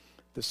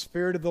 the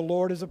Spirit of the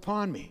Lord is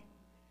upon me,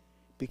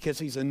 because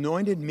he's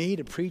anointed me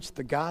to preach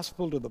the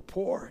gospel to the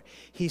poor.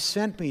 He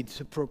sent me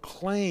to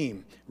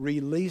proclaim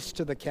release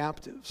to the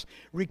captives,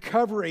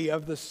 recovery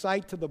of the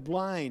sight to the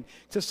blind,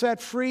 to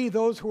set free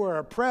those who are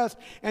oppressed,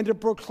 and to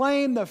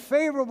proclaim the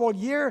favorable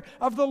year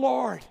of the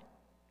Lord.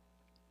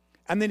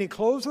 And then he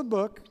closed the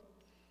book,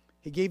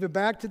 he gave it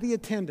back to the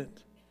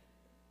attendant,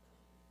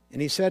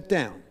 and he sat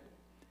down.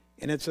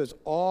 And it says,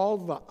 all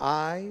the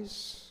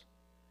eyes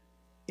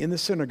in the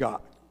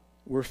synagogue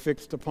were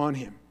fixed upon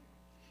him.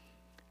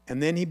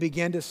 And then he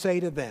began to say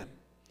to them,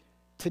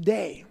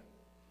 today,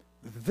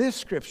 this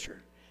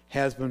scripture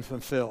has been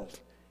fulfilled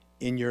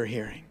in your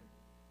hearing.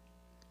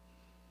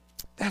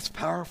 That's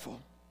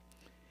powerful.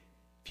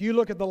 If you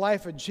look at the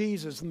life of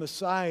Jesus, the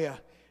Messiah,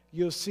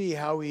 you'll see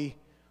how he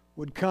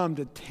would come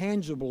to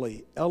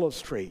tangibly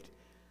illustrate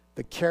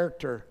the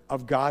character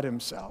of God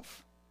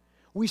himself.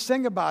 We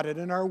sing about it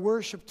in our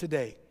worship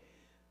today.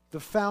 The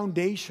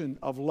foundation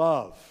of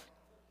love,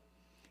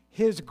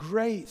 his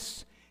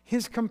grace,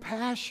 his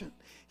compassion,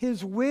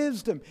 his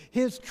wisdom,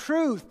 his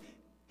truth,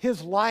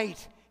 his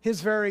light,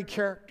 his very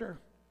character.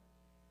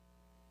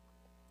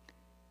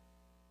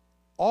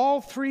 All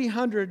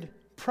 300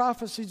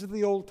 prophecies of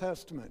the Old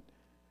Testament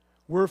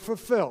were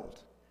fulfilled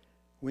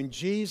when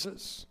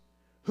Jesus,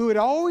 who had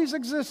always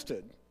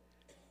existed,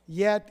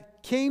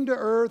 yet came to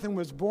earth and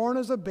was born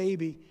as a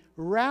baby,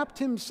 wrapped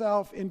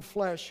himself in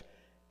flesh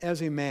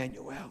as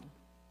Emmanuel.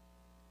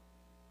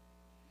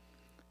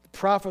 The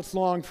prophets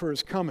longed for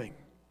his coming.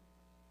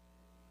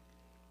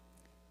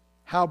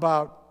 How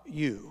about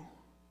you?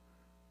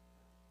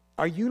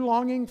 Are you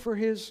longing for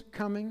his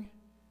coming?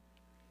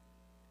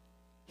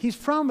 He's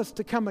promised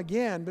to come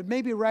again, but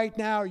maybe right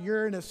now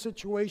you're in a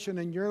situation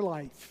in your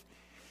life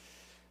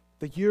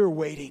that you're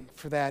waiting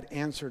for that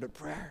answer to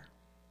prayer.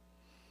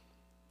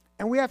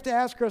 And we have to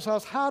ask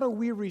ourselves, how do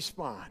we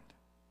respond?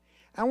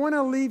 I want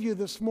to leave you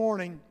this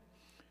morning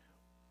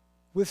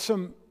with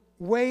some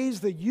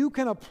ways that you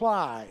can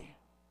apply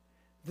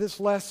this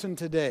lesson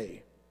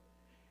today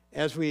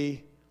as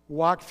we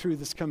walk through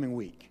this coming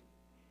week.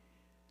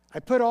 I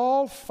put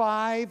all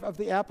 5 of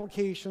the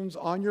applications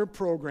on your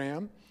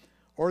program,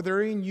 or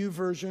they're in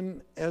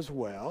YouVersion as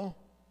well.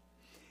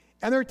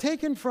 And they're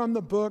taken from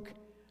the book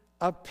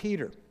of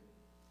Peter.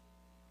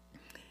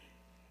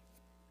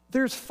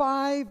 There's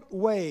 5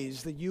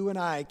 ways that you and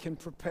I can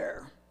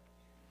prepare.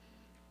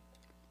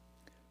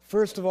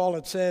 First of all,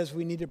 it says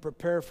we need to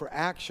prepare for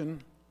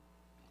action.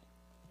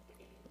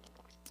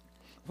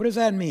 What does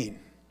that mean?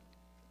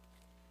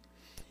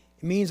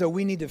 It means that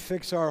we need to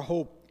fix our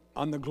hope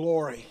on the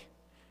glory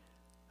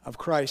of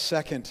Christ's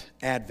second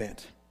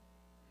advent.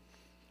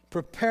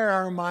 Prepare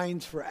our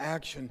minds for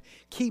action.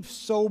 Keep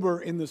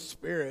sober in the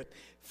Spirit.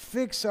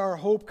 Fix our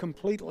hope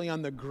completely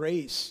on the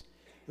grace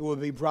that will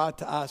be brought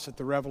to us at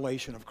the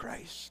revelation of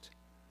Christ.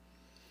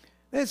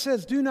 It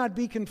says, do not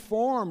be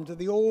conformed to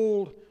the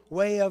old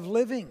way of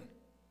living.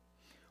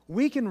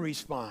 We can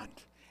respond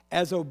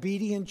as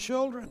obedient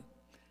children,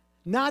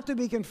 not to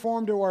be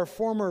conformed to our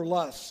former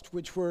lusts,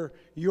 which were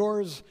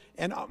yours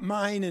and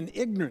mine in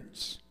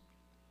ignorance,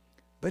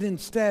 but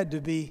instead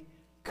to be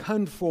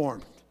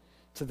conformed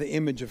to the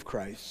image of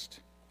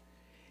Christ.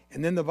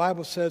 And then the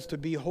Bible says to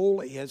be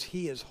holy as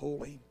he is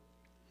holy.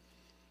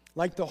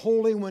 Like the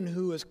Holy One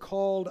who has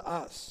called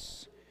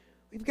us.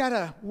 We've got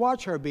to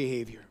watch our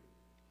behavior.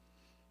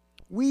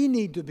 We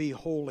need to be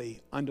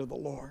holy unto the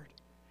Lord.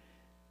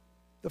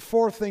 The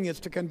 4th thing is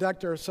to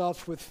conduct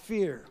ourselves with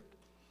fear,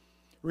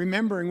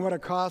 remembering what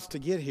it costs to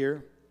get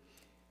here.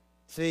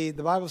 See,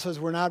 the Bible says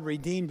we're not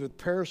redeemed with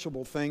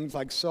perishable things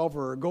like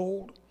silver or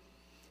gold,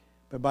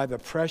 but by the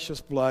precious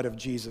blood of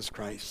Jesus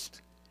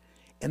Christ.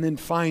 And then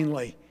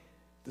finally,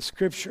 the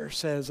Scripture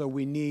says that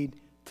we need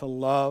to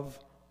love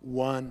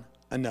one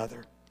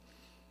another.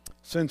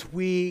 Since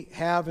we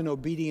have, in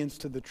obedience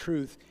to the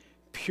truth,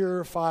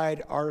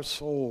 purified our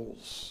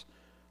souls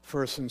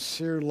for a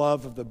sincere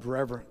love of the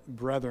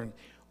brethren,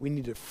 we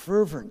need to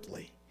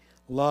fervently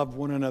love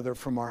one another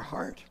from our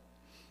heart.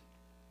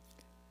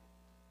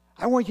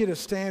 I want you to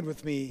stand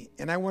with me,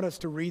 and I want us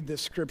to read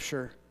this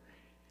scripture.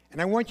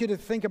 And I want you to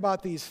think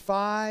about these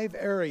 5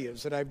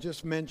 areas that I've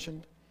just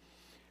mentioned.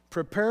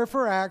 Prepare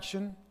for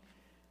action.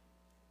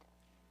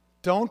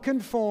 Don't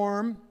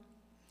conform.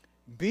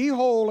 Be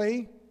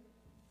holy.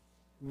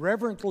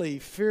 Reverently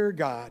fear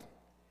God.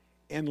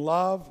 And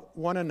love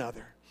one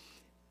another.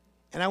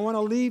 And I want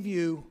to leave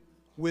you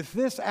with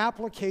this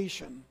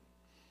application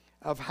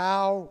of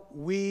how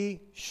we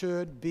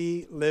should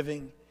be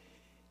living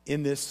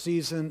in this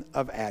season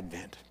of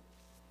Advent.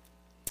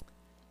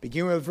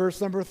 Begin with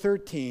verse number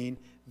 13.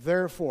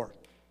 Therefore,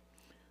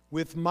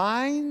 with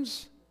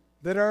minds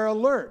that are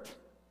alert,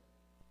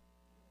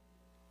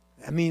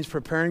 that means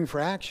preparing for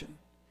action,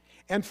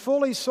 and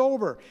fully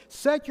sober,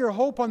 set your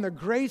hope on the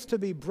grace to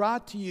be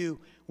brought to you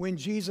when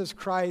Jesus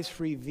Christ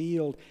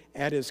revealed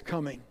at his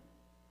coming.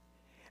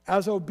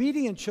 As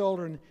obedient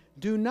children,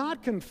 do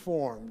not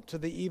conform to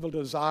the evil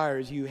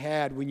desires you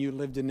had when you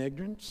lived in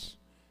ignorance.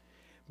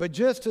 But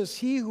just as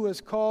he who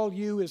has called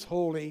you is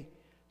holy,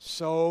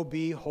 so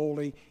be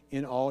holy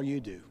in all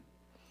you do.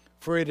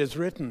 For it is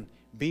written,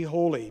 be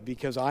holy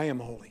because I am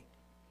holy.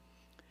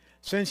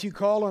 Since you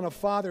call on a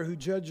Father who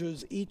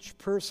judges each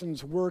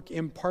person's work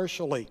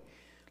impartially,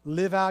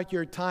 live out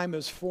your time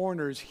as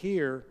foreigners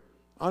here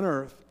on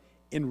earth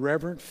in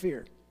reverent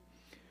fear.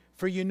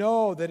 For you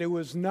know that it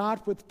was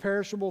not with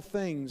perishable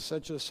things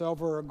such as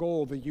silver or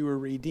gold that you were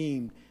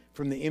redeemed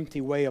from the empty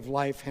way of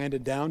life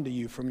handed down to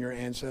you from your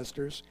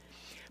ancestors,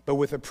 but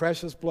with the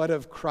precious blood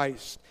of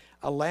Christ,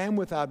 a lamb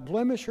without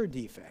blemish or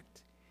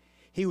defect.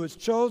 He was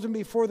chosen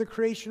before the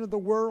creation of the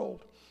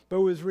world, but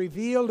was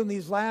revealed in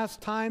these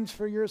last times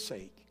for your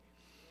sake.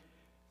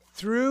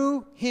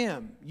 Through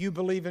him you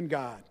believe in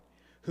God,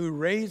 who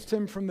raised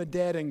him from the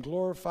dead and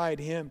glorified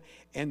him,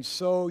 and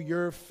so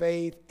your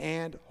faith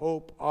and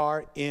hope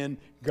are in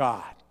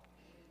God.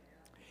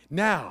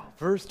 Now,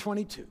 verse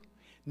 22,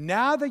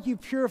 now that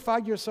you've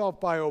purified yourself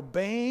by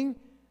obeying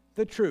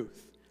the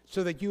truth,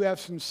 so that you have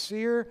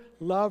sincere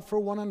love for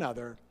one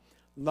another,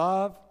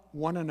 love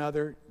one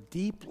another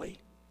deeply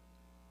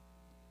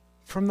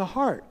from the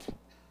heart.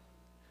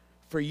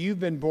 For you've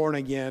been born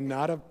again,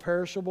 not of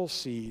perishable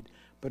seed,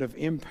 but of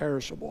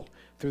imperishable,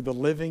 through the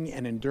living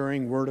and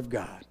enduring Word of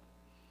God.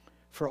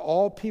 For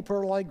all people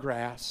are like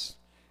grass,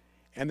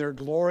 and their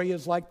glory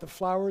is like the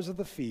flowers of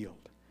the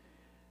field.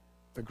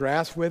 The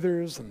grass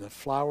withers and the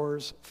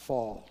flowers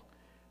fall,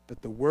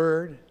 but the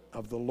word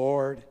of the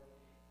Lord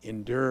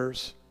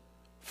endures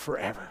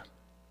forever.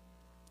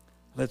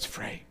 Let's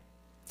pray.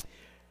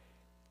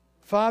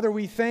 Father,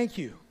 we thank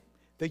you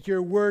that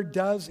your word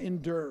does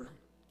endure.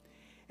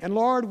 And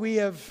Lord, we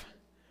have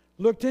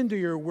looked into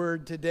your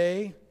word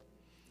today,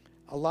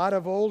 a lot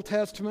of Old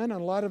Testament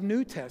and a lot of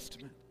New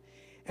Testament.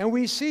 And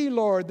we see,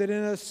 Lord, that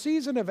in a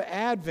season of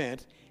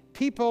Advent,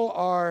 people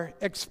are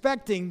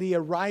expecting the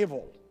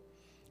arrival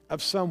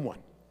of someone.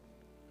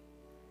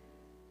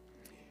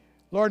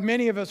 Lord,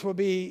 many of us will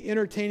be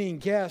entertaining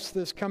guests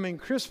this coming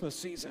Christmas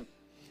season.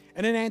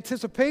 And in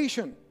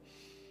anticipation,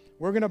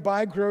 we're going to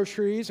buy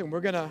groceries and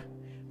we're going to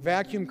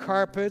vacuum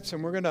carpets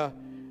and we're going to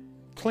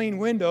clean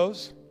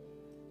windows.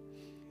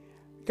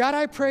 God,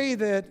 I pray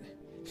that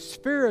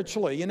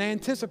spiritually, in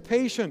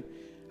anticipation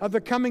of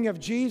the coming of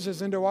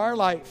Jesus into our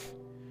life,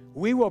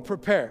 we will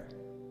prepare.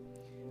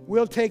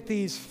 We'll take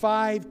these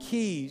 5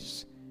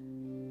 keys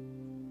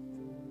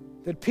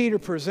that Peter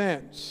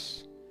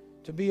presents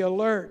to be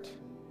alert,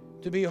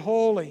 to be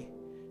holy,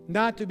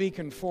 not to be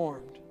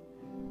conformed,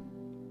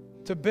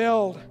 to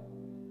build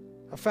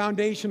a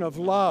foundation of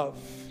love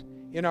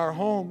in our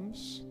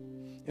homes,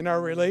 in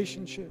our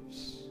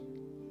relationships.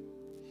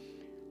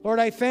 Lord,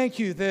 I thank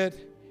you that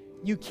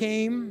you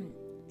came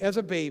as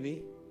a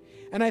baby,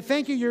 and I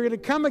thank you you're going to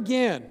come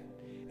again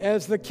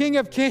as the King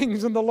of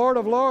Kings and the Lord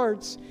of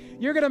Lords.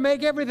 You're going to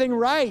make everything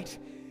right.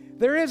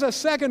 There is a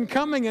second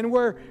coming, and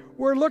we're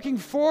looking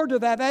forward to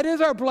that. That is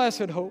our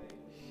blessed hope.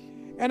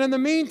 And in the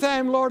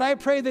meantime, Lord, I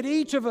pray that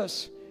each of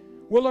us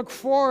will look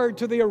forward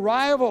to the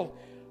arrival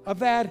of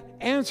that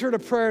answer to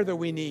prayer that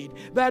we need,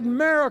 that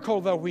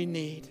miracle that we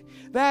need,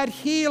 that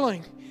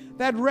healing,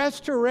 that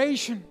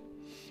restoration.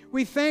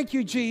 We thank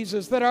you,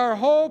 Jesus, that our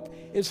hope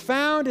is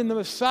found in the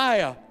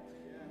Messiah,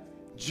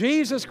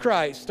 Jesus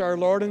Christ, our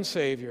Lord and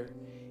Savior,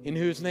 in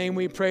whose name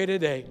we pray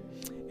today.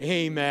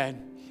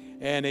 Amen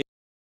and amen.